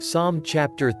Psalm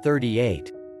chapter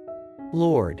 38.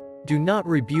 Lord, do not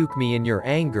rebuke me in your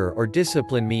anger or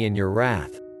discipline me in your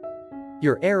wrath.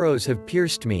 Your arrows have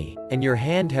pierced me, and your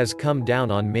hand has come down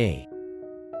on me.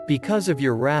 Because of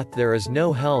your wrath there is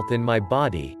no health in my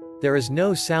body, there is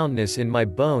no soundness in my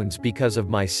bones because of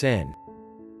my sin.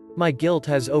 My guilt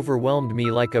has overwhelmed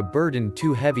me like a burden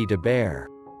too heavy to bear.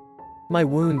 My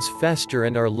wounds fester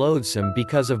and are loathsome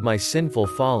because of my sinful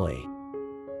folly.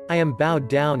 I am bowed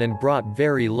down and brought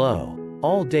very low,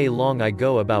 all day long I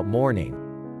go about mourning.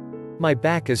 My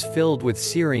back is filled with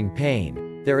searing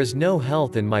pain, there is no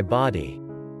health in my body.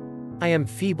 I am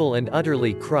feeble and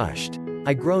utterly crushed,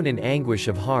 I groan in anguish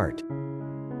of heart.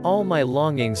 All my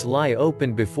longings lie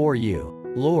open before you,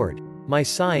 Lord, my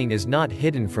sighing is not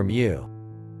hidden from you.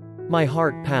 My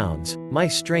heart pounds, my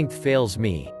strength fails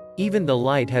me, even the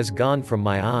light has gone from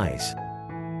my eyes.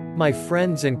 My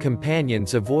friends and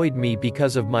companions avoid me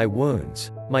because of my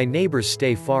wounds, my neighbors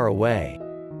stay far away.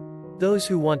 Those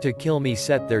who want to kill me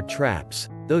set their traps,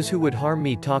 those who would harm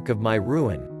me talk of my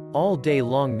ruin, all day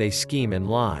long they scheme and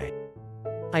lie.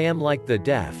 I am like the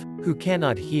deaf, who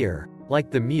cannot hear,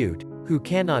 like the mute, who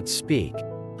cannot speak.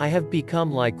 I have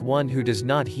become like one who does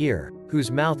not hear,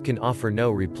 whose mouth can offer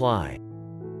no reply.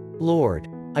 Lord,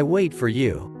 I wait for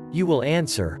you, you will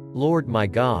answer, Lord my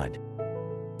God.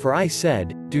 For I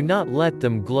said, do not let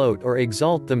them gloat or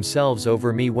exalt themselves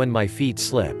over me when my feet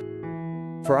slip.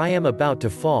 For I am about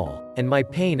to fall, and my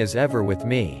pain is ever with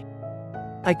me.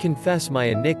 I confess my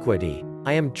iniquity,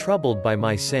 I am troubled by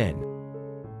my sin.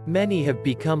 Many have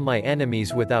become my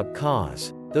enemies without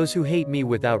cause, those who hate me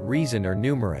without reason are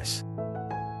numerous.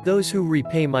 Those who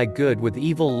repay my good with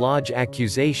evil lodge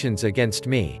accusations against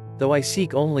me, though I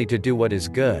seek only to do what is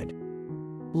good.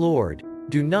 Lord,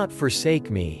 do not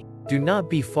forsake me, do not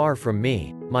be far from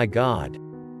me, my God.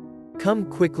 Come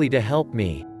quickly to help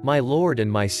me, my Lord and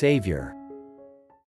my Savior.